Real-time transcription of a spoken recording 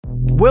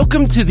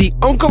Welcome to the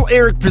Uncle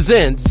Erich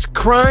Presents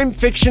Crime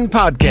Fiction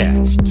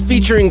Podcast,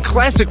 featuring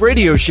classic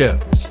radio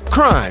shows,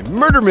 crime,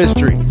 murder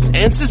mysteries,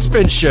 and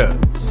suspense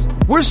shows.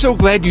 We're so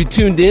glad you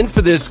tuned in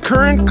for this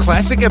current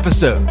classic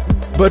episode.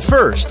 But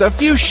first, a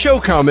few show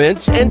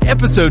comments and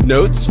episode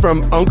notes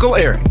from Uncle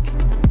Erich.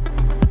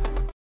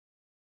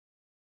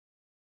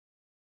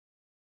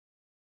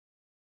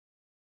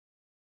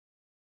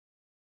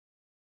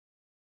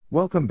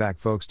 Welcome back,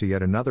 folks, to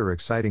yet another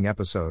exciting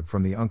episode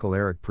from the Uncle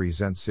Erich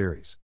Presents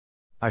series.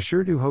 I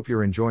sure do hope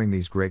you're enjoying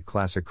these great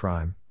classic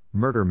crime,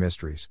 murder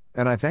mysteries,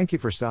 and I thank you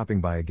for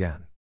stopping by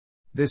again.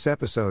 This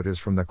episode is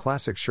from the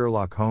classic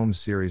Sherlock Holmes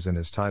series and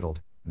is titled,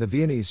 The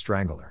Viennese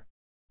Strangler.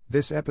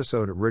 This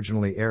episode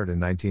originally aired in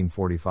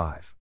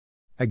 1945.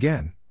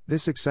 Again,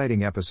 this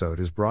exciting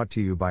episode is brought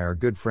to you by our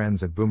good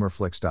friends at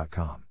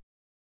boomerflix.com.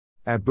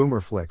 At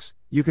Boomerflix,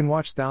 you can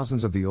watch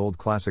thousands of the old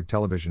classic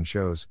television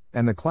shows,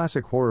 and the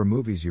classic horror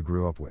movies you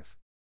grew up with.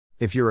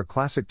 If you're a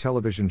classic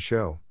television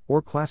show,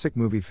 or classic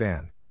movie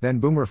fan, then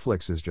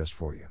Boomerflix is just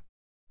for you.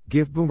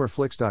 Give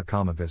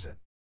boomerflix.com a visit.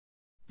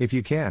 If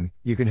you can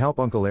help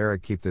Uncle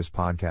Erich keep this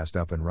podcast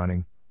up and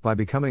running, by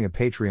becoming a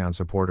Patreon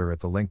supporter at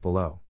the link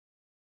below.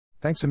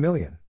 Thanks a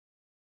million.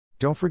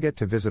 Don't forget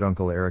to visit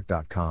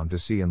UncleErich.com to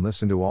see and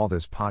listen to all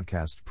this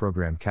podcast's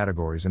program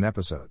categories and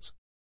episodes.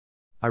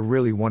 I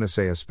really want to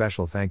say a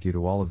special thank you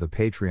to all of the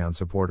Patreon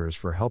supporters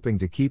for helping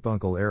to keep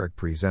Uncle Erich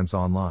Presents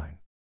online.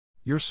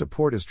 Your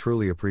support is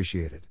truly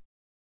appreciated.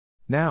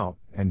 Now,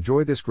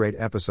 enjoy this great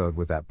episode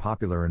with that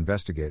popular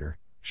investigator,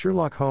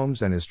 Sherlock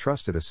Holmes, and his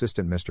trusted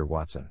assistant, Mr.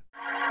 Watson.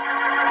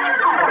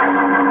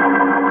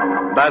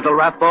 Basil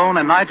Rathbone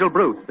and Nigel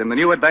Bruce in the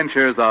new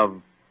adventures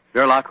of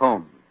Sherlock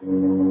Holmes.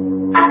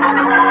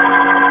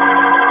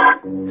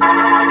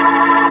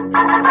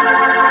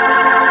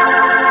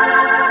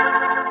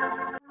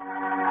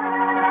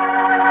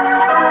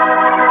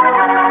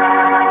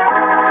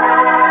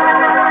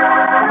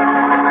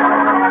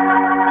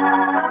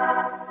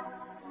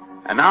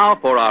 And now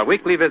for our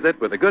weekly visit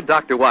with the good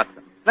Dr.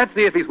 Watson. Let's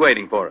see if he's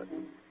waiting for us.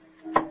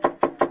 Come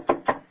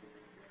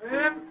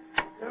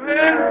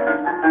in.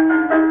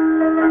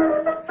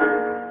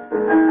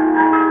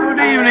 Good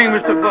evening,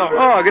 Mr. Holmes.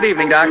 Oh, good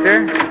evening,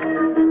 Doctor.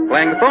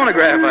 Playing the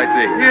phonograph, I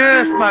see.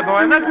 Yes, my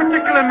boy. And that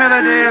particular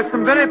melody has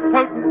some very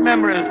potent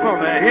memories for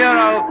me. Here,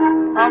 I'll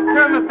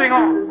turn the thing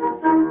on.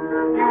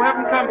 You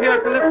haven't come here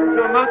to listen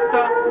to a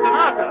Mozart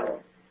sonata.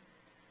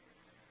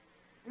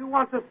 You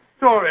want a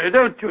story,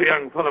 don't you,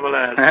 young fellow, my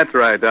lad? That's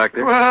right,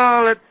 Doctor.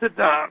 Well, let's sit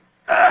down.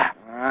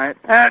 All right.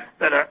 That's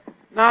better.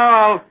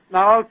 Now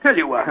I'll tell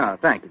you what. Oh,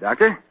 thank you,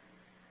 Doctor.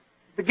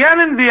 Began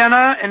in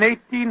Vienna in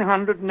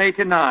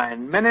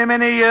 1889,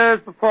 many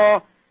years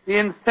before the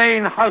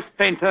insane house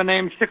painter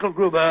named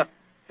Schicklgruber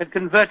had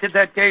converted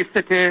that gay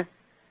city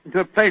into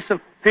a place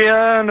of fear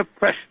and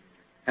oppression.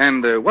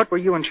 And what were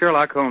you and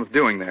Sherlock Holmes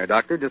doing there,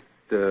 Doctor? Just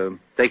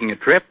taking a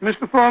trip?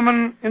 Mr.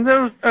 Foreman, in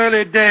those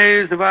early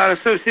days of our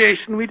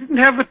association, we didn't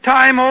have the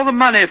time or the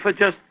money for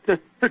just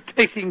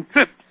taking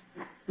trips.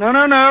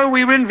 No.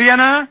 We were in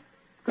Vienna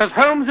because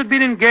Holmes had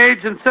been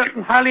engaged in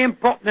certain highly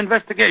important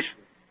investigations.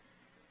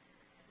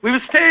 We were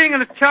staying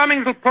in a charming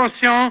little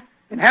pension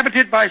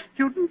inhabited by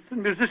students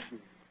and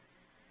musicians.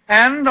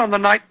 And on the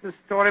night the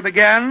story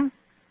began,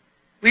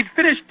 we'd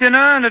finished dinner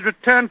and had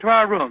returned to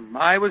our room.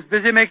 I was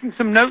busy making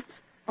some notes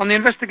on the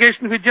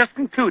investigation we'd just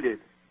concluded.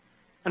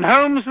 And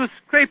Holmes was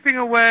scraping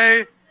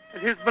away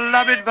at his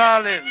beloved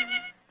violin.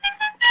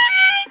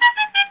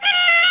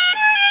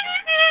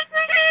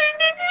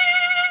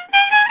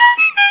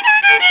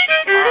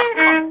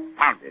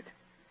 Found it.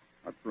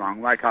 What's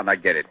wrong? Why can't I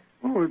get it?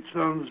 Oh, it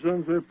sounds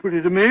very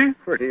pretty to me.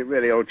 Pretty,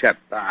 really, old chap.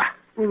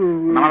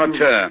 An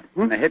amateur.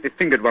 A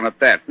heavy-fingered one at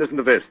that. Listen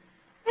to this.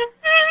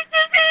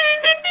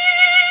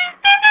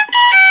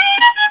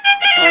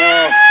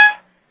 Oh,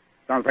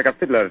 sounds like a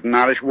fiddler at an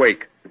Irish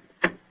wake.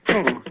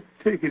 Oh,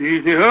 take it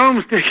easy,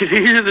 Holmes. Take it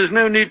easy. There's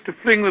no need to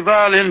fling the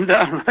violin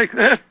down like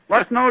that.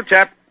 What, no,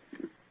 chap?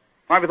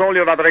 Why, with all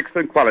your other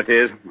excellent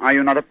qualities, are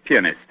you not a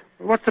pianist?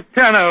 What's the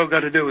piano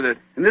got to do with it?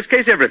 In this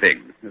case,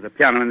 everything. There's a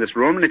piano in this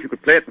room, and if you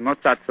could play it, the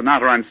Mozart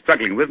sonata I'm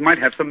struggling with might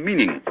have some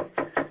meaning.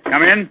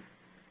 Come in.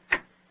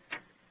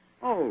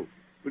 Oh,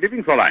 good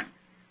evening, Fräulein.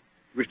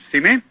 You wish to see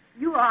me?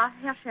 You are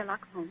Herr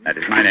Sherlock Holmes. That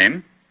is my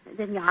name.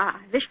 Then, I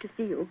wish to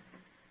see you.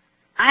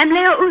 I'm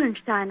Leo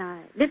Uhlenstein. I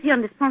live here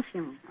in this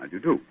pension. How do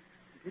you do?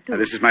 You do.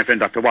 This is my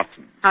friend, Dr.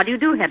 Watson. How do you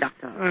do, Herr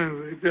Doctor?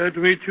 I'm very glad to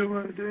meet you,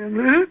 my dear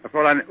lady.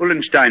 Fräulein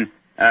Uhlenstein,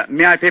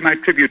 may I pay my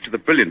tribute to the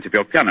brilliance of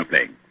your piano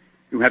playing?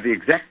 You have the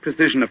exact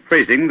precision of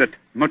phrasing that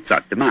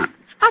Mozart demands.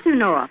 How do you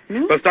know of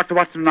me? Both Dr.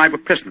 Watson and I were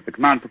present at the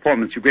command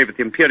performance you gave at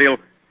the Imperial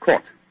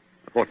Court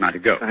a fortnight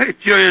ago. Hey,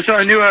 curious,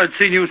 I knew I'd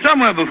seen you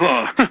somewhere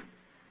before.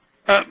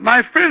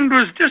 My friend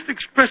was just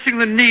expressing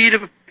the need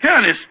of a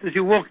pianist as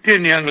you walked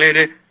in, young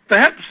lady.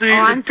 Perhaps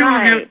I'm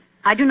sorry.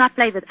 I do not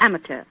play with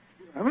amateurs.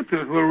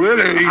 Amateurs? Well,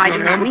 really? I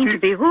do not mean to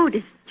be rude.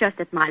 It's just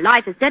that my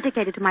life is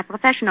dedicated to my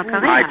professional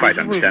career. I quite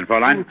understand,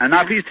 Fräulein. And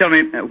now please tell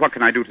me, what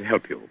can I do to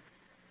help you?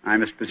 I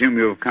must presume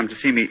you've come to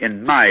see me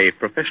in my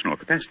professional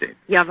capacity.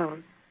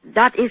 Jawohl.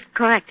 That is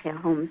correct, Herr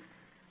Holmes.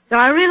 Though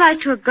I realize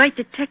to a great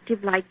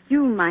detective like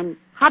you, my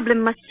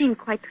problem must seem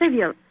quite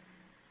trivial.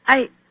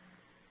 I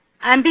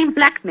am being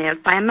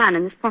blackmailed by a man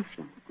in this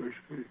pension.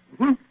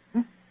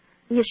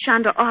 He is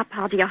Sándor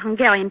Arpady, a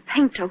Hungarian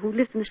painter who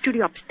lives in the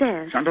studio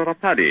upstairs. Sándor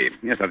Arpady.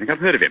 Yes, I think I've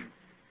heard of him.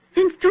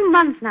 Since 2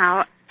 months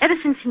now, ever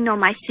since he know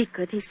my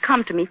secret, he's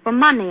come to me for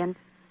money, and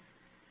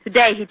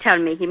today he tell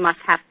me he must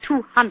have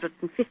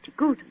 250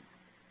 gulden,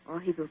 or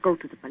he will go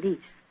to the police.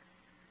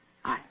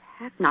 I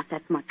have not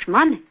that much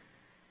money.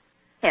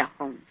 Herr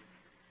Holmes,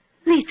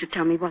 please to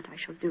tell me what I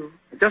shall do.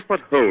 Just what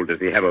hold does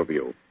he have over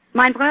you?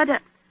 My brother,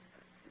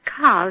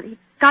 Karl, he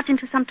got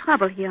into some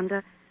trouble here, and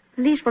the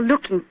police were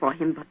looking for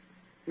him, but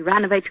he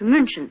ran away to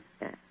München,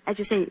 as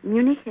you say,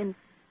 Munich, and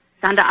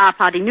Sándor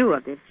Arpady knew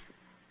of this.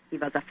 He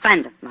was a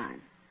friend of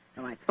mine,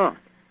 so I thought.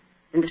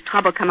 When this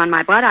trouble come on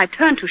my brother, I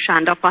turned to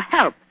Sándor for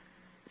help.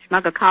 He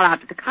smuggled Karl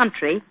out of the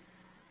country,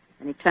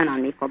 and he turned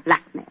on me for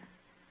blackmail.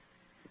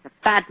 He's a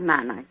bad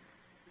man. I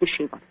wish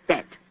he was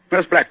dead.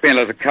 Most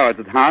blackmailers are cowards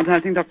at heart. I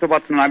think Dr.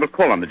 Watson and I will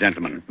call on the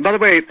gentleman. By the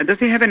way, does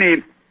he have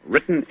any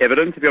written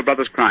evidence of your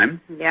brother's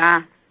crime?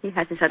 Yeah, he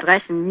has his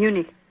address in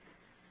Munich.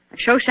 I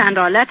show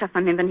Sándor a letter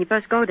from him when he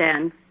first go there,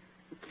 and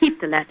he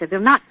keep the letter,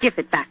 will not give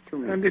it back to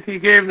me. And if he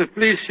gave the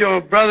police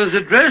your brother's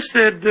address,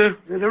 they'd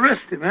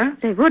arrest him, eh?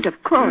 They would,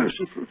 of course.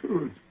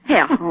 Yes.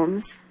 Herr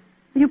Holmes,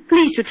 will you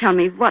please to tell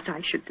me what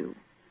I should do?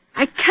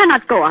 I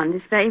cannot go on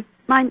this way.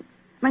 My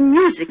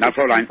music Now, is...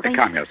 Fräulein, suffering.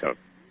 calm yourself.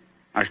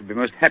 I shall be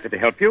most happy to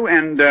help you,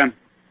 and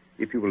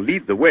if you will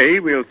lead the way,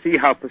 we'll see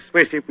how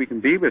persuasive we can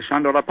be with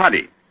Sándor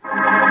Arpady.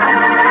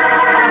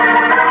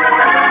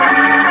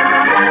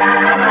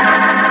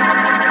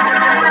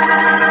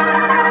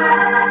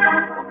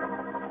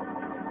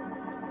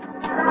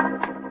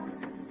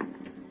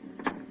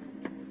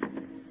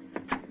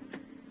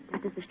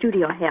 That is the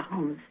studio, Herr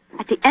Holmes,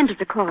 at the end of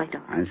the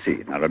corridor. I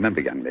see. Now,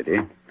 remember, young lady,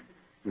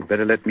 you'd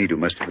better let me do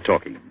most of the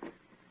talking.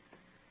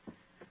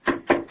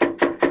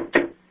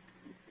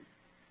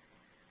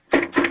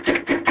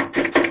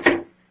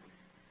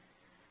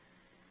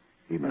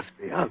 He must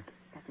be out.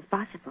 That is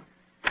possible.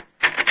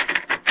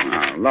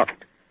 Ah,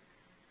 locked.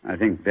 I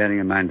think, bearing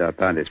in mind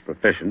Arpady's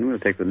profession, we'll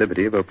take the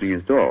liberty of opening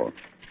his door.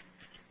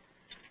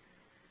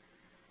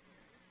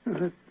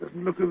 That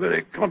doesn't look a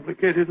very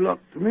complicated lock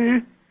to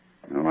me.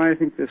 Oh, I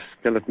think this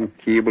skeleton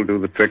key will do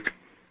the trick.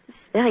 It's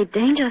very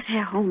dangerous,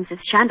 Herr Holmes, if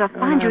Sándor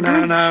finds you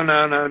doing...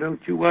 No. Don't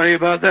you worry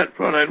about that,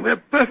 Fräulein. We're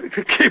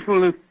perfectly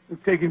capable of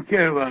taking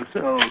care of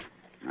ourselves.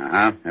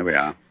 Ah, there we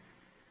are.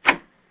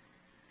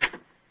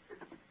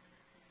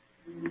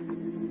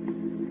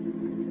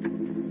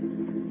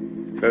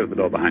 Close the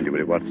door behind you, will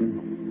you, Watson?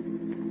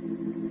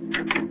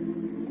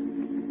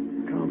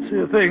 Can't see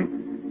a thing.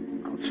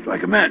 I'll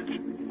strike a match.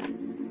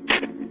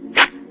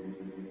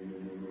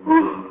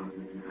 Oh,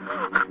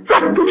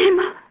 Gott im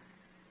Himmel.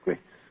 Great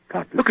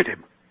Scott, look at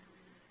him.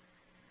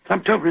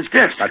 Slumped over his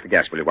desk. Light the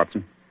gas, will you,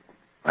 Watson?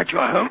 Right you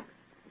are, Holmes.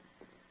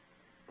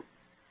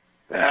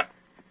 There.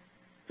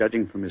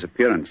 Judging from his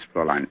appearance,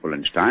 Fräulein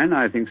Ullenstein,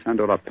 I think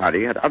Sándor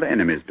Arpady had other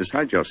enemies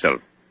besides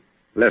yourself.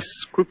 Less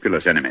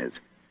scrupulous enemies.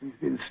 He's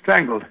been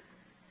strangled.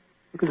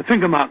 Look at the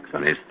finger marks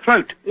on his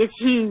throat. Is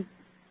he...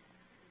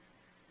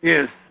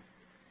 Yes.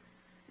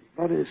 His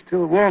body is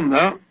still warm,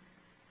 though.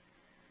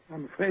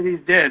 I'm afraid he's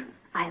dead.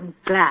 I am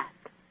glad.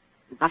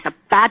 He was a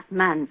bad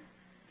man.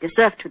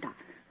 Deserved to die.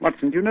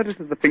 Watson, do you notice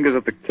that the fingers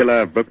of the killer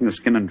have broken the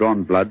skin and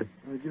drawn blood?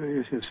 Oh,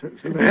 yes, so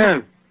they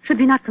have. Should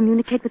we not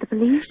communicate with the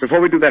police?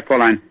 Before we do that,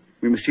 Fräulein,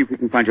 we must see if we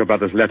can find your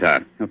brother's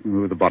letter. Help me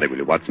move the body, will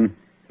you, Watson?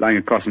 Lying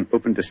across an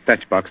open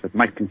dispatch box that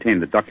might contain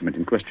the document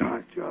in question.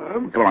 Right,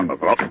 John. Come along, my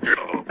fellow.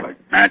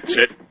 That's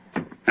it.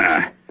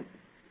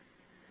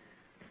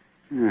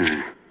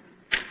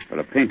 For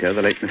a painter,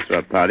 the late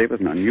Mr. Arpady was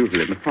an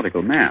unusually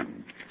methodical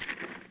man.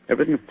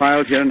 Everything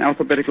filed here in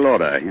alphabetical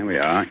order. Here we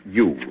are.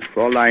 You,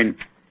 Fräulein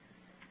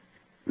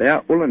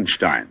Leah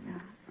Ullenstein.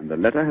 And the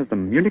letter has the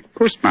Munich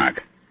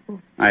postmark.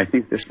 I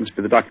think this must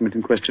be the document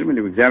in question. Will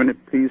you examine it,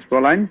 please,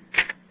 Fräulein?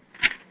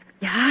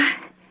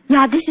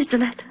 Yeah, this is the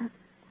letter.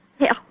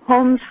 Herr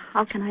Holmes,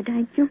 how can I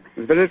thank you?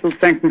 There's very little to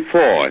thank me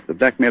for. If the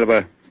blackmailer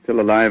were still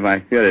alive,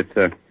 I fear it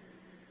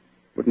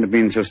wouldn't have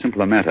been so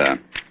simple a matter.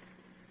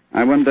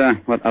 I wonder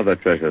what other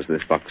treasures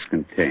this box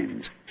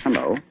contains.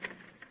 Hello?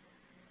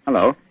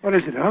 What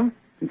is it, Holmes?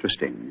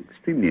 Interesting.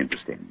 Extremely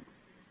interesting.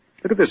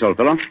 Look at this, old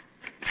fellow.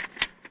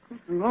 Good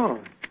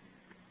Lord.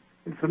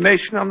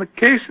 Information on the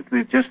case that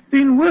we've just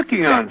been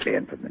working on. Exactly,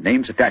 and from the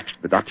names attached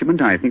to the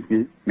document, I think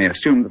we may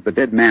assume that the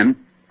dead man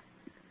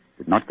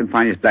did not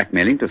confine his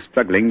blackmailing to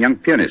struggling young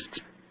pianists.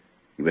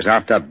 He was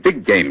after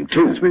big game,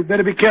 too. Yes, we'd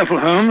better be careful,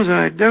 Holmes.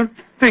 I don't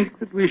think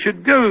that we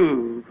should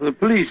go for the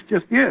police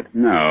just yet.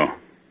 No.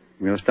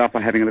 We'll start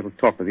by having a little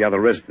talk with the other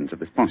residents of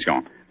this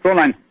pension.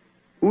 Fräulein,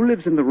 who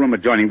lives in the room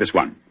adjoining this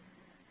one?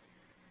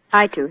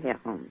 I too, Herr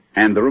Holmes.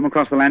 And the room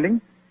across the landing?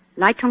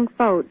 Lai Tong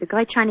Fo, the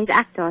great Chinese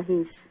actor,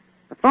 he's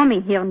a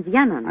performing here in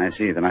Vienna. I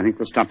see. Then I think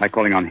we'll start by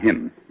calling on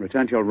him.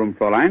 Return to your room,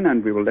 Fräulein,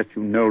 and we will let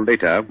you know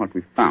later what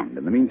we've found.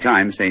 In the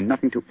meantime, say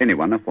nothing to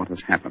anyone of what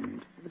has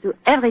happened. I will do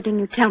everything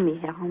you tell me,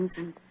 Herr Holmes,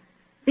 and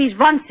please,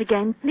 once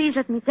again, please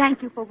let me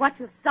thank you for what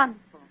you've done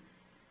for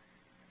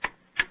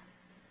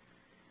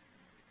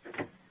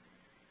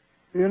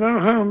me. You know,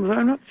 Holmes,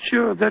 I'm not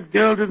sure that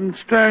girl didn't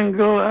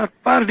strangle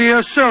Pardy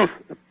herself.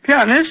 A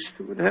pianist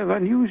would have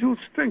unusual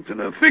strength in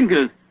her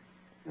fingers.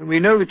 And we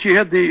know that she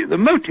had the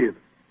motive.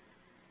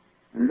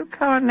 And look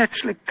how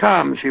naturally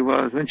calm she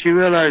was when she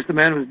realized the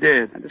man was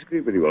dead. I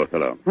disagree with you, old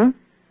fellow. Huh?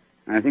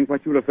 I think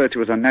what you refer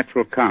to as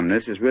unnatural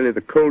calmness is really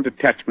the cold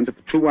detachment of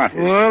the true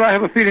artist. Well, I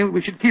have a feeling that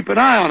we should keep an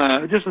eye on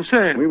her, just the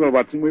same. We will,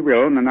 Watson, we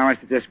will. And now I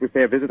suggest we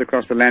pay a visit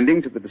across the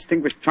landing to the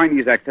distinguished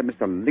Chinese actor,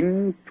 Mr.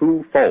 Ling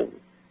Tu Fo.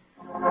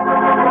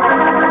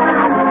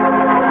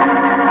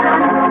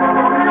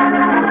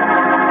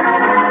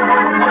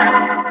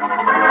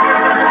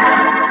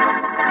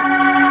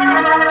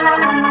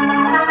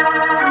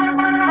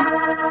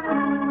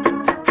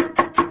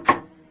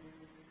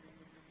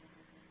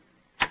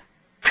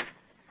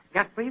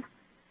 Yes, please.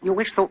 You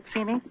wish to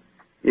see me?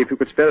 If you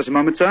could spare us a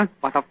moment, sir.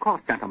 But of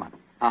course, gentlemen.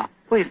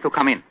 Please to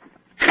come in.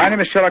 My name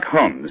is Sherlock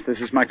Holmes.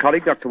 This is my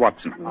colleague, Dr.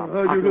 Watson. How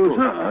do you do,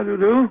 sir? How do you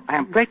do? I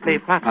am greatly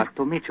flattered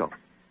to meet you.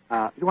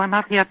 You are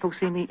not here to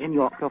see me in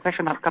your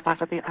professional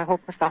capacity, I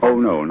hope, Mr. Oh,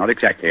 Holmes? no, not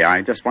exactly.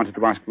 I just wanted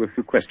to ask you a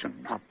few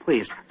questions.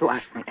 Please, to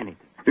ask me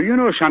anything. Do you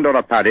know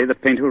Chandora Paddy, the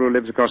painter who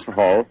lives across the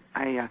hall?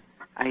 I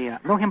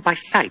know him by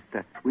sight.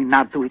 We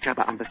nod to each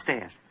other on the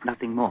stairs.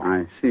 Nothing more.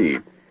 I see.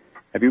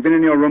 Have you been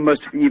in your room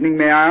most of the evening,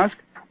 may I ask?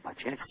 But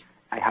yes,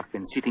 I have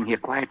been sitting here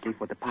quietly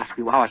for the past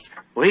few hours,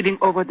 reading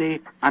over the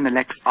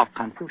Analects of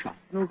Confucius.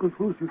 No,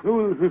 Confucius.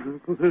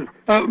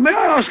 May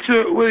I ask,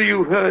 sir, whether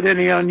you've heard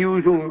any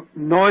unusual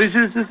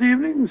noises this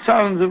evening?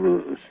 Sounds of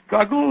a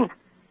struggle?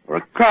 Or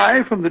a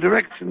cry from the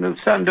direction of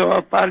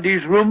Sandor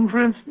Pardy's room,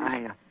 for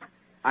instance?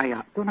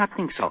 I do not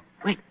think so.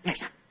 Wait, yes.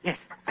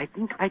 I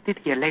think I did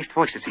hear laced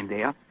voices in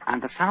there,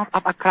 and the sound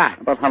of a cry.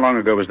 About how long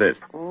ago was this?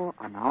 Oh,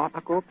 an hour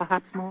ago,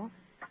 perhaps more.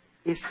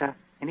 Is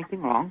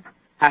anything wrong?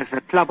 Has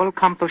trouble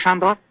come to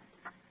Sandor?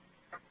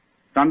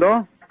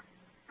 Sandor?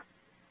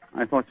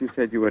 I thought you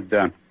said you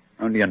had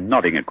only a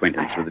nodding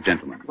acquaintance with the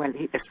gentleman. Well,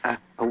 he is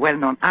a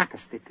well-known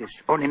artist. It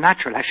is only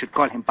natural I should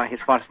call him by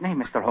his first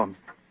name, Mr. Holmes,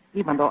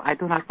 even though I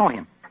do not know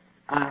him.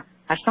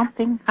 Has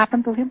something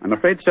happened to him? I'm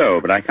afraid so,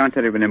 but I can't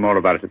tell you any more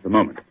about it at the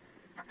moment.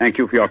 Thank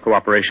you for your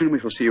cooperation. We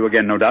shall see you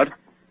again, no doubt.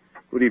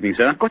 Good evening,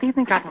 sir. Good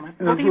evening, gentlemen.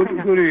 Good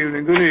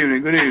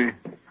evening.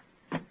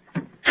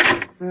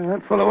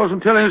 That fellow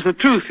wasn't telling us the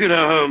truth, you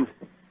know, Holmes.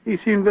 He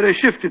seemed very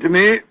shifty to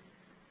me.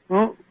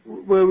 Well,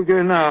 where are we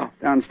going now?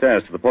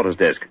 Downstairs to the porter's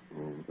desk.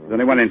 There's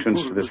only one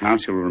entrance to this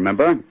house, you'll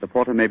remember. The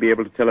porter may be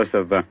able to tell us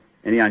of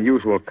any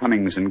unusual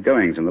comings and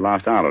goings in the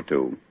last hour or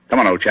two. Come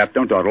on, old chap,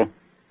 don't dawdle.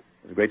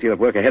 There's a great deal of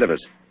work ahead of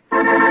us.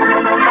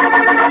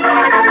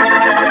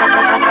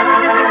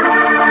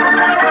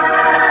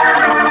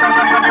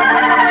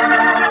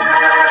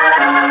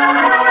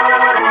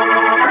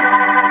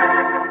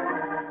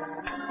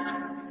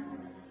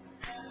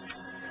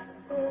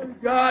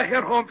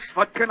 Herr Holmes,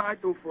 what can I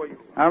do for you?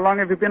 How long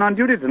have you been on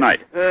duty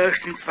tonight?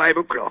 Since 5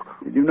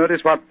 o'clock. Did you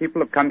notice what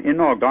people have come in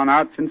or gone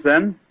out since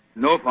then?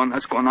 No one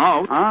has gone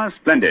out. Ah,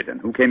 splendid.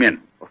 And who came in?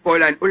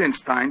 Fräulein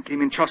Ullenstein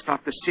came in just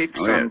after 6,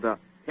 Oh, yes. and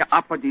Herr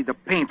Apperdy, the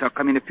painter,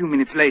 came in a few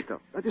minutes later.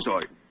 That is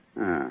all.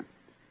 Ah.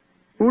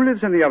 Who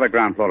lives in the other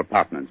ground floor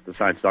apartments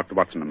besides Dr.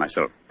 Watson and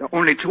myself? There are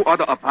only 2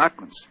 other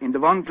apartments. In the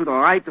one to the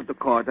right of the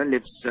corridor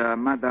lives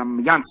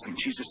Madame Janssen.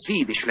 She's a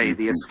Swedish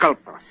lady, a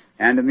sculptor.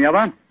 And in the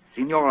other?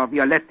 Signora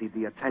Violetti,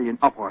 the Italian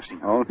opera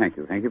singer. Oh, thank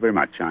you. Thank you very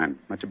much. I'm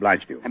much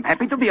obliged to you. I'm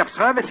happy to be of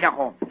service, Herr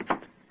Holmes.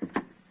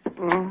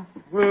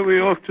 Where are we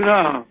off to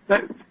now?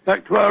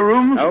 Back to our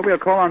rooms? Oh, we'll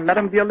call on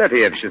Madame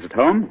Violetti if she's at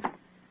home.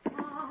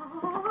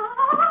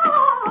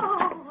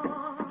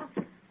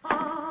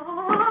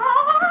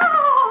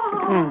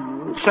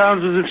 It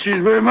sounds as if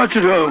she's very much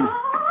at home.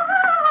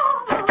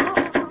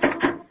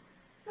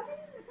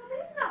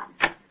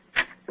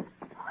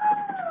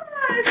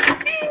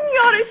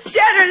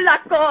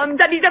 Sherlock Holmes,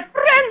 and he's a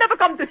friend ever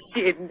come to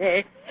see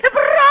me.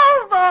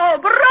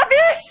 Bravo!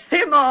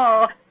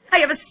 Bravissimo! I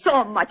have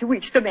so much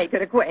wish to make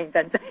your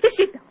acquaintance.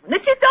 Sit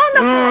down.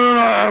 No,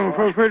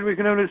 I'm afraid we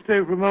can only stay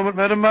for a moment,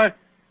 madam. My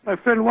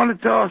friend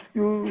wanted to ask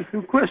you a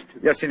few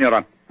questions. Yes,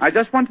 Signora. I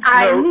just wanted to know...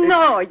 I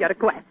know your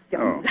questions.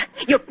 Oh.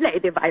 You play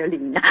the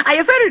violin. I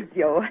have heard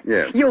you.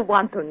 Yes. You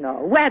want to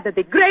know whether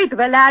the great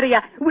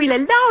Valeria will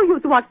allow you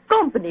to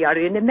accompany her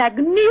in a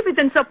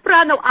magnificent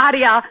soprano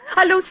aria,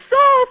 allo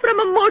so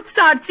from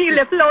Mozart's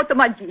Il Flauto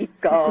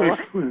Magico.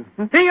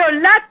 Your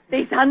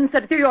latest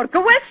answer to your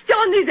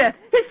question is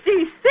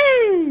si.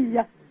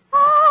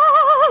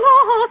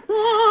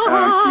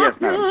 Yes,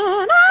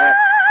 madam.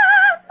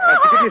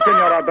 Forgive me,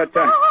 Signora, but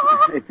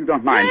if you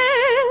don't mind.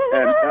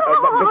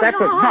 But that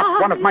was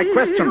not one of my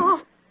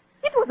questions.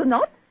 It was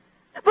not.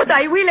 But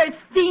I will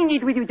sing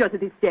it with you just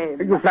the same.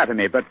 You flatter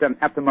me, but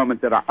at the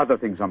moment there are other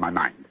things on my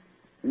mind.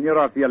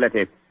 Signora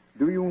Violetti,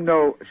 Do you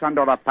know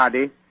Shandora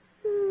Paddy?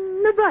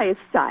 By his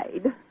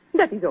side.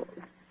 That is all.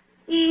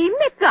 He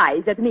makes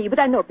eyes at me, but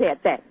I no pay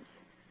attention.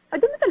 I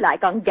do not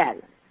like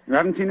ungallant. You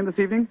haven't seen him this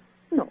evening?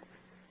 No.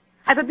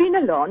 I've been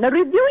alone,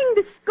 reviewing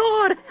the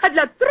score at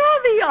La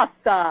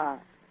Traviata.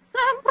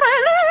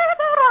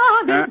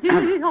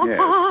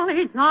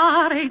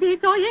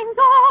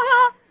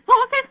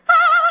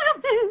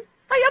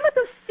 I am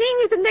to sing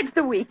it next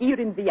week here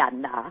in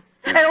Vienna.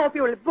 I hope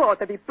you will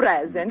both be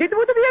present. It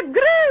would be a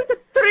great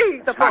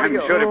treat for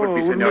you. I'm sure it would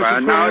be,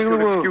 Senora. Now, if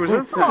you'll excuse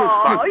us.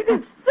 Oh, it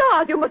is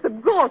sad you must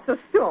go so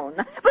soon.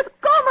 But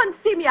come and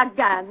see me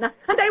again,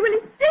 and I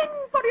will sing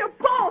for you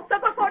both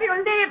before you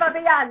leave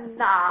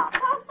Vienna.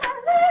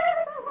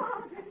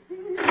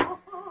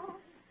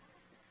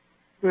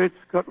 Great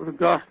Scott, what a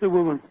ghastly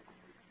woman.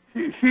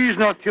 She's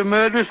not your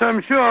murderess,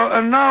 I'm sure.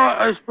 And now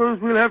I suppose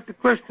we'll have to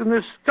question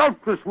this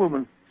sculptress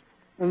woman.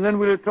 And then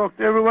we'll talk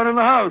to everyone in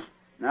the house.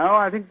 No,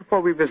 I think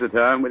before we visit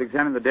her, we'll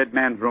examine the dead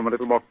man's room a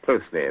little more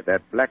closely.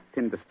 That black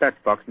tin dispatch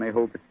box may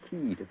hold the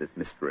key to this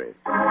mystery.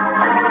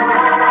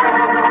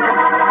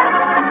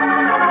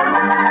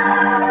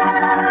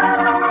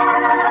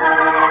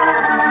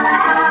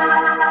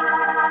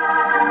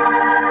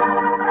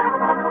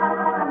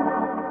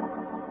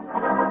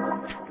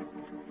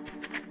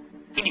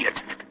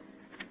 Idiot!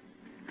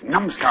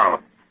 Numbskull!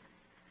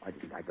 Why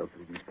didn't I go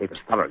through these papers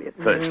thoroughly at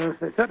first? Yes,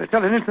 they certainly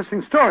tell an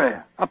interesting story.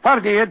 A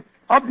party had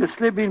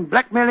obviously been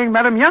blackmailing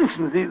Madame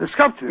Janssen, the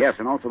sculptor. Yes,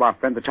 and also our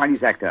friend, the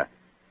Chinese actor,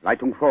 Lai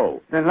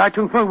Tung-fo. Then Lai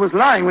Tung-fo was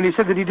lying when he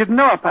said that he didn't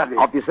know a party.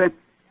 Obviously.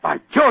 By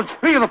George,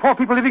 3 of the 4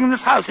 people living in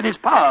this house in his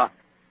power.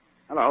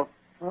 Hello.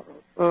 What's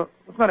the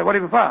matter? What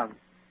have you found?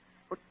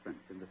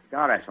 Footprints in the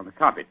cigar ash on the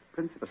carpet.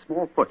 Prints of a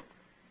small foot,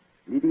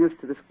 leading us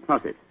to this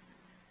closet.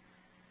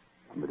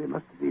 Somebody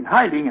must have been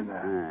hiding in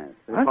there.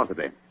 Yes,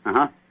 possibly.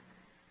 Uh-huh.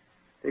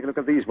 Take a look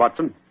at these,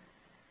 Watson.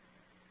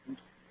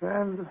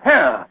 Strands of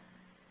hair.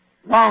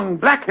 Long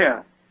black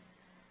hair.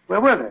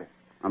 Where were they?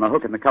 On a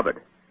hook in the cupboard.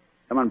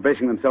 Someone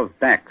bracing themselves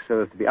back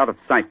so as to be out of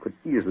sight could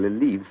easily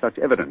leave such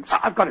evidence.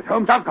 I've got it,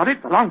 Holmes. I've got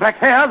it. The long black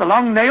hair, the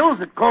long nails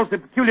that caused the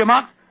peculiar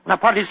marks on a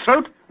party's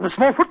throat, and the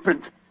small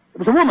footprint. It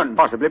was a woman.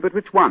 Possibly, but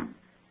which one?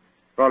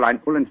 Fräulein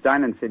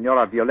Ullenstein and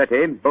Signora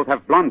Violetti both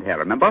have blonde hair,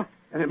 remember?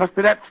 And it must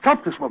be that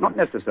sculptress woman.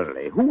 Not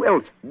necessarily. Who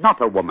else,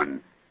 not a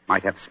woman,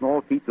 might have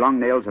small feet, long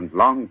nails, and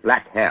long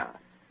black hair?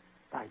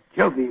 By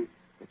Jove, the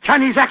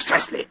Chinese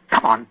actress.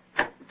 Come on.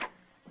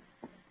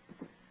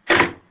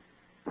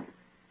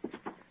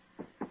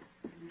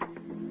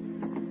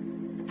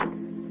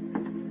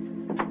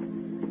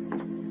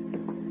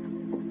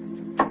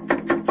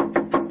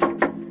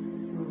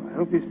 I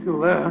hope he's still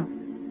there.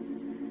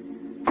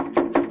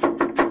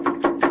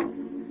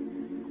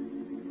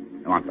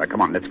 No answer.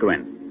 Come on, let's go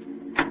in.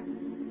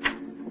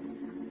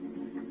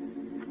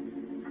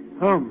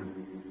 Holmes,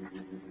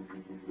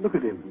 look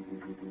at him.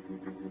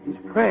 He's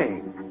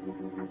praying.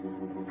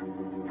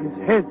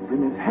 His head's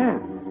in his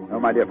hand. Oh,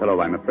 my dear fellow,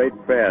 I'm afraid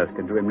prayers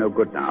can do him no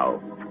good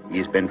now.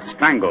 He's been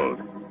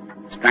strangled.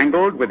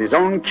 Strangled with his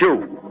own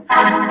cue.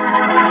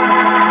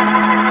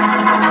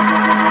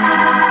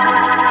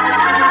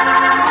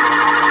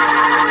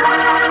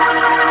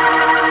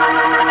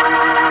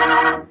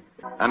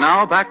 And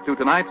now back to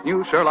tonight's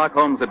new Sherlock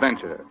Holmes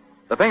adventure.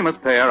 The famous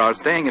pair are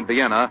staying in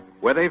Vienna,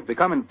 where they've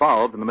become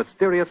involved in the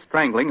mysterious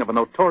strangling of a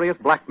notorious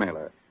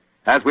blackmailer.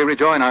 As we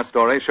rejoin our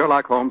story,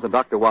 Sherlock Holmes and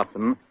Dr.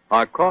 Watson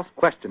are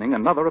cross-questioning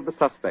another of the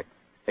suspects,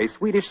 a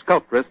Swedish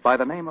sculptress by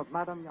the name of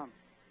Madame Janssen.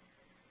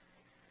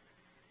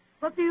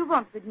 What do you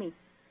want with me?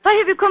 Why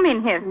have you come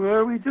in here?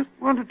 Well, we just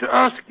wanted to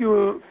ask you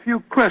a few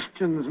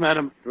questions,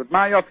 madam. To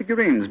admire your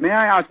figurines, may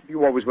I ask if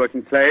you always work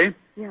in clay?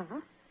 Yeah,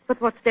 but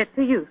what's that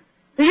to you?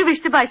 Do you wish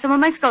to buy some of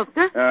my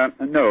sculpture?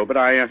 No, but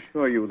I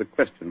assure you the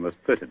question was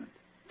pertinent.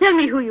 Tell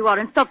me who you are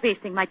and stop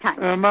wasting my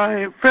time.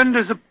 My friend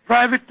is a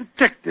private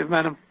detective,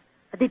 madam.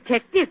 A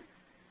detective?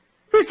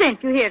 Who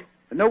sent you here?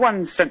 No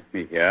one sent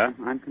me here.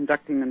 I'm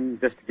conducting an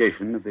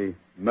investigation of the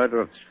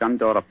murder of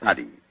Shandora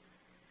Paddy.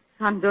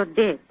 Sandor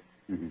dead.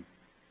 Mm-hmm.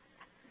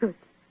 Good.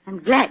 I'm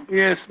glad.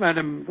 Yes,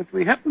 madam, but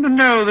we happen to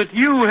know that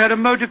you had a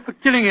motive for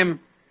killing him.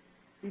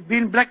 He'd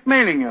been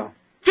blackmailing you.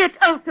 Get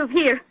out of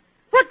here.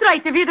 What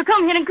right have you to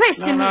come here and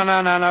question me?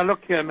 No.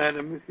 Look here,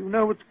 madam. If you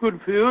know what's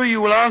good for you,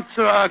 you will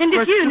answer our question.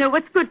 And if you know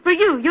what's good for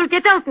you, you'll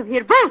get out of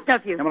here, both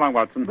of you. Come along,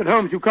 Watson. But,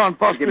 Holmes, you can't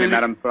possibly... Forgive me,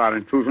 madam, for our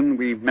intrusion.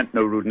 We meant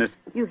no rudeness.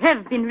 You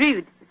have been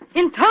rude.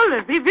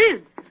 Intolerably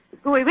rude.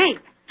 Go away.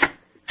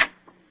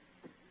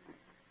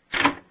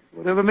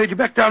 Whatever made you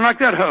back down like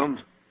that,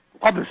 Holmes?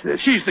 Obviously,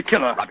 she's the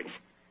killer. Rubbish.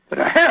 But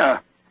her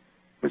hair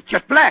was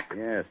jet black.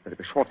 Yes, but it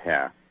was short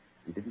hair.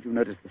 And didn't you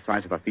notice the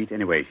size of her feet?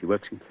 Anyway, she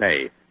works in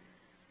clay.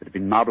 If it had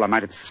been marble, I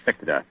might have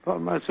suspected her.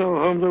 Upon my soul,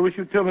 Holmes, I wish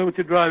you'd tell me what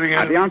you're driving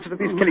at. The answer to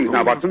these killings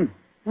now, Watson.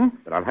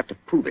 But I'll have to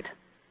prove it.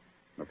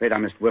 I'm afraid I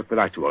must work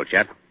without you, old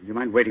chap. Would you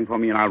mind waiting for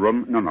me in our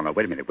room? No.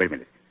 Wait a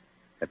minute.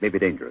 That may be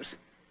dangerous.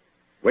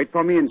 Wait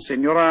for me in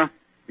Signora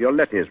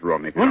Violetti's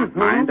room, if you don't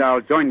mind.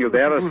 I'll join you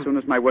there as soon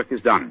as my work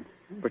is done.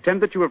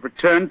 Pretend that you have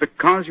returned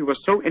because you were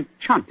so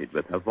enchanted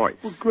with her voice.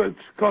 Oh, great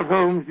Scott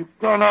Holmes, you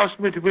can't ask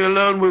me to be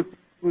alone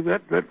with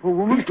that dreadful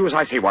woman. Please do as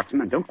I say,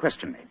 Watson, and don't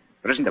question me.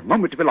 There isn't a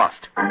moment to be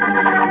lost.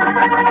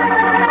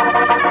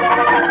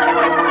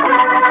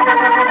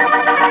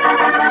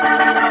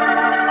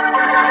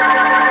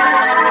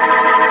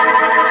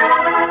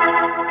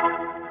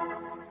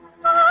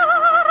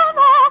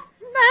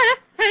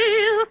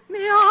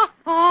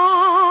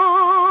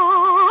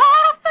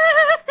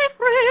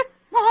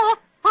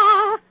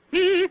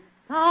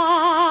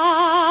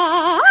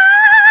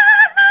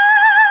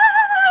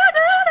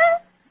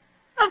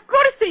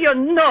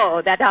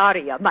 That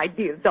aria, my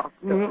dear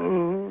doctor.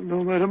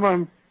 No, madam,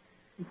 I'm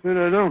afraid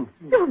I don't.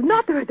 You've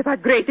not heard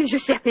about great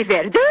Giuseppe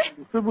Verdi?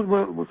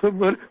 Well, yes,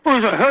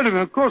 I heard him,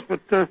 of course,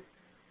 but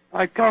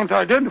I can't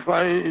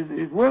identify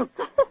his work.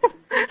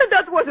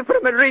 That was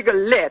from a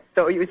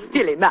Rigoletto, you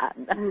silly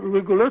man.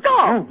 Rigoletto?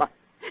 Come,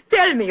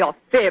 tell me your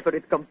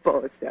favorite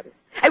composer.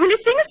 I will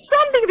sing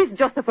something of his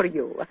just for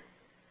you.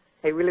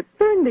 I will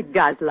turn the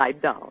gas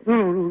light down.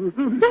 No,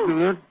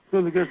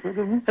 turn the gas light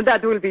down.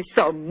 That will be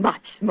so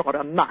much more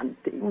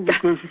romantic.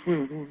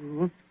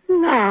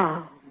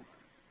 Now,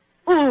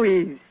 who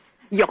is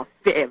your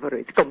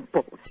favorite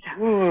composer?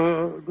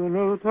 Oh, I don't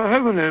know that I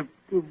have any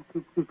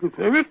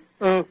favorite.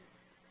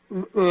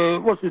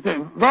 What's his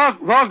name?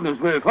 Wagner's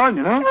very fine,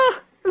 you know. Oh,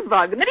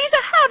 Wagner is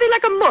a heavy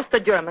like most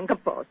German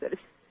composers.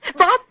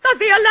 But the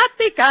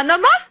Violatti can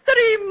master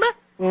him.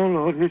 Oh,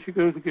 Lord, here she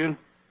goes again.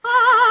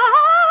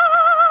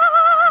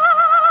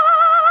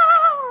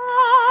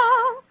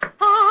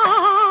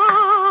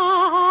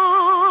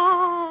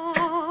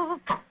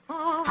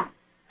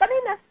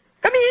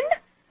 Come in.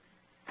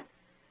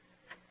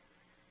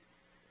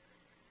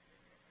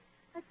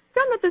 I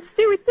cannot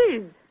see who it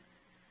is.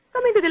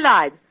 Come into the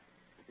light.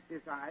 It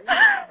is I.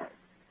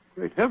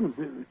 Great heavens,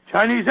 a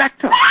Chinese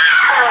actor.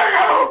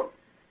 I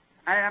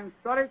am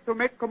sorry to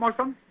make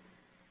commotion,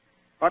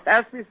 but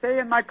as we say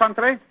in my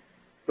country,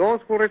 those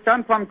who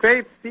return from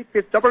graves speak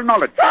with double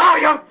knowledge. Oh,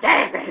 you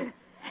devil!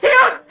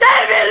 You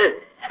devil!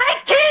 I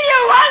kill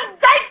you once!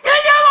 I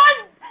kill you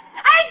once!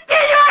 I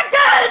kill you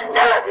again!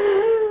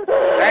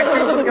 Thank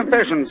you for the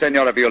confession,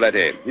 Senora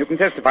Violetti. You can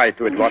testify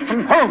to it,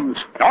 Watson. Holmes!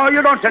 No,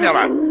 you don't,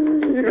 Senora.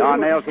 Your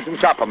nails are too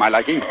sharp for my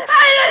liking.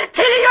 I'll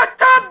kill you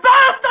two,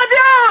 both of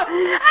you!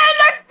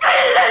 I'll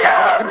kill you!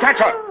 Watson, catch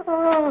her.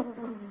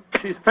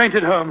 She's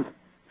fainted, Holmes.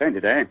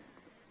 Fainted, eh?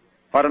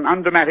 What an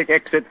undramatic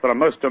exit for a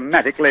most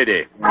dramatic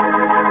lady.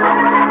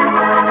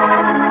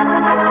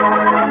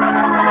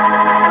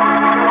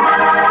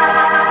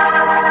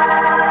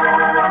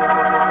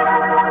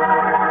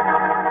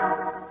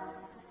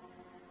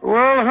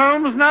 Well,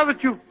 Holmes, now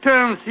that you've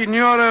turned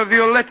Signora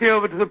Violetti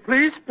over to the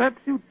police,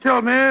 perhaps you'd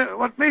tell me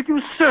what made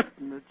you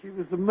certain that she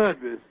was the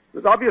murderess. It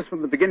was obvious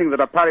from the beginning that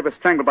Apari was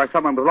strangled by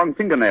someone with long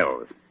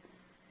fingernails.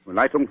 When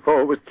Lai Tung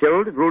Fo was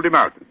killed, it ruled him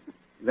out.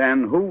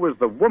 Then who was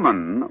the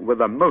woman with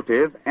a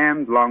motive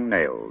and long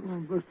nails?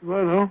 Best of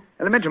all, no.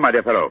 Elementary, my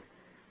dear fellow.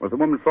 Was the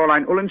woman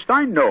Fräulein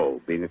Ullenstein? No.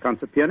 Being a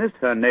concert pianist,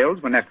 her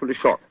nails were naturally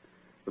short.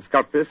 The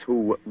sculptress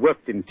who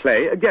worked in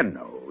clay? Again,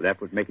 no. That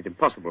would make it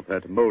impossible for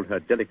her to mold her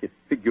delicate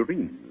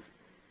figurines.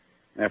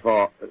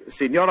 Therefore,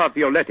 Signora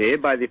Violetti,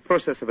 by the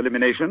process of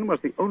elimination,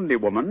 was the only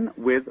woman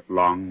with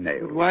long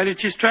nails. Why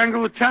did she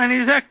strangle the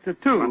Chinese actor,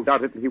 too?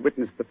 Undoubtedly, he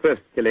witnessed the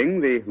first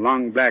killing. The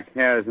long black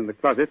hairs in the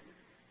closet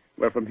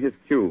were from his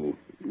cue.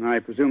 I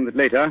presume that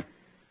later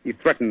he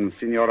threatened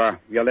Signora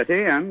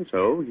Violetti, and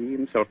so he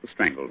himself was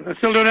strangled. I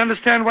still don't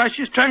understand why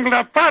she strangled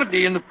our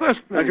party in the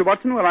first place. Major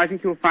Watson, well, I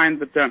think you'll find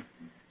that he'd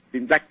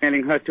been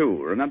blackmailing her,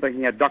 too. Remember,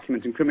 he had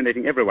documents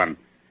incriminating everyone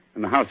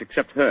in the house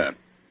except her.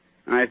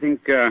 I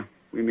think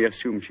we may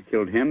assume she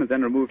killed him and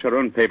then removed her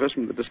own papers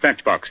from the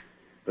dispatch box.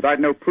 But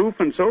I'd no proof,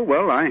 and so,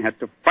 well, I had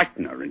to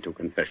frighten her into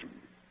confession.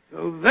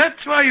 So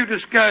that's why you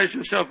disguised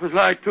yourself as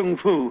Lai Tung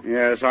Fu.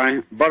 Yes,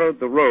 I borrowed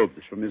the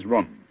robes from his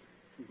room.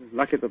 It was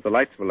lucky that the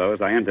lights were low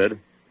as I entered.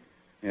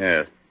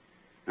 Yes.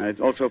 And it's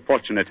also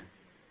fortunate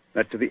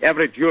that to the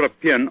average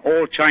European,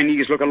 all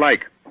Chinese look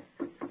alike.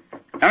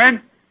 Come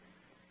in.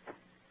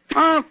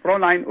 Ah,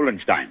 Fräulein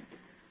Ullenstein.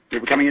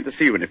 We'll be coming in to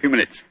see you in a few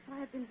minutes. I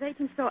have been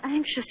waiting so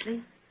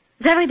anxiously.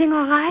 Is everything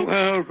all right?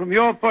 Well, from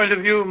your point of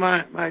view,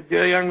 my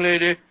dear young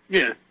lady,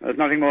 yes. There's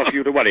nothing more for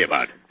you to worry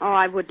about. Oh,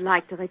 I would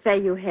like to repay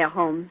you, Herr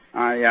Holmes.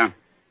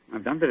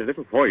 I've done very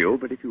little for you,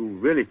 but if you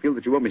really feel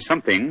that you owe me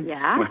something...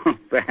 Yeah? Well,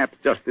 perhaps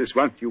just this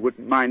once you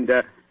wouldn't mind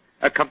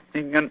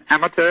accompanying an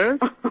amateur?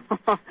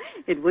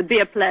 It would be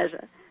a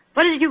pleasure.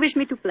 What did you wish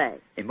me to play?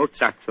 A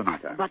Mozart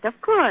sonata. But of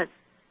course.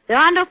 The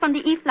rondo from the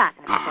E-flat,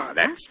 I suppose.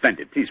 That's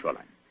splendid. Please,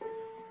 Fräulein.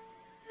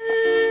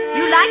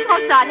 You like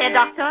Mozart, Herr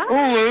Doctor?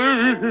 Oh,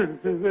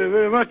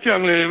 very much,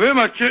 young lady, very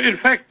much. In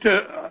fact,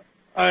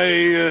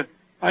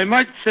 I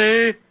might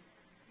say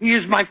he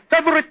is my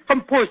favorite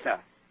composer.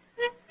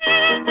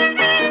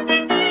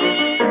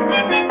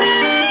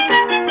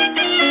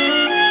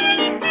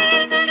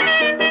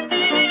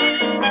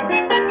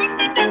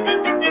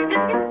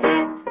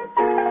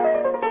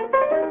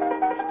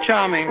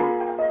 Charming.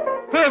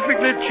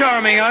 Perfectly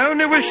charming. I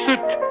only wish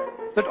that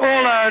that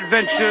all our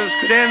adventures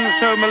could end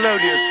so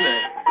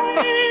melodiously.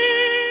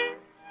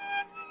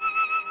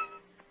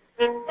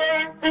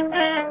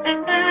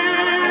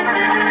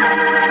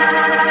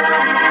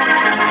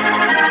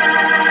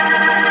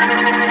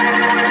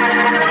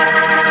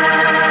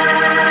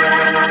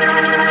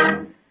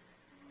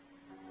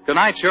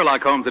 Tonight's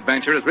Sherlock Holmes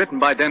adventure is written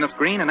by Dennis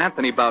Green and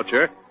Anthony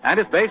Boucher and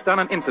is based on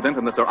an incident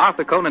in the Sir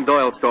Arthur Conan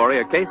Doyle story,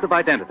 A Case of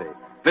Identity.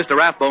 Mr.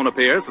 Rathbone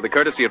appears for the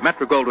courtesy of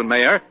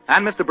Metro-Goldwyn-Mayer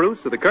and Mr. Bruce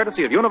for the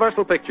courtesy of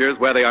Universal Pictures,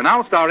 where they are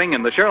now starring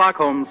in the Sherlock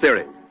Holmes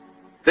series.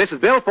 This is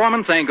Bill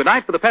Foreman saying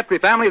goodnight for the Petrie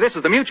family. This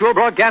is the Mutual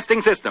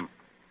Broadcasting System.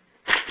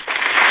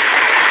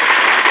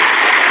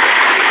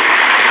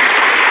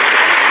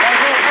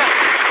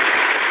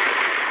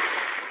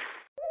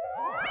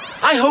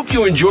 I hope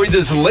you enjoyed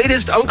this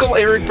latest Uncle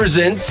Eric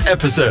Presents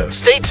episode.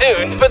 Stay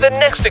tuned for the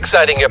next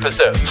exciting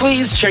episode.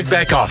 Please check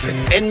back often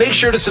and make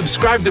sure to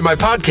subscribe to my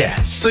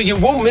podcast so you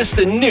won't miss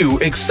the new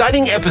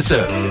exciting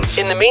episodes.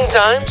 In the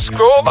meantime,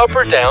 scroll up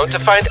or down to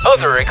find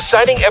other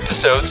exciting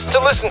episodes to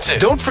listen to.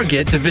 Don't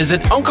forget to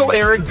visit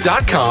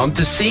UncleEric.com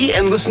to see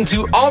and listen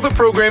to all the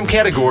program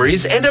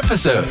categories and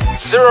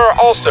episodes. There are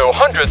also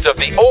hundreds of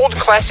the old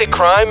classic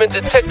crime and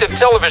detective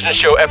television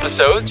show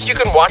episodes you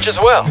can watch as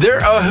well. They're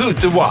a hoot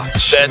to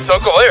watch. That's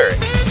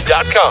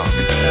UncleEric.com.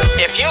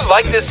 If you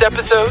like this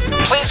episode,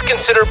 please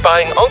consider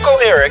buying Uncle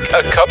Eric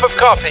a cup of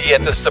coffee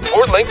at the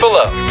support link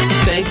below.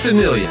 Thanks a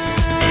million.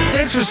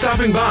 Thanks for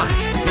stopping by.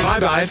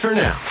 Bye-bye for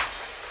now.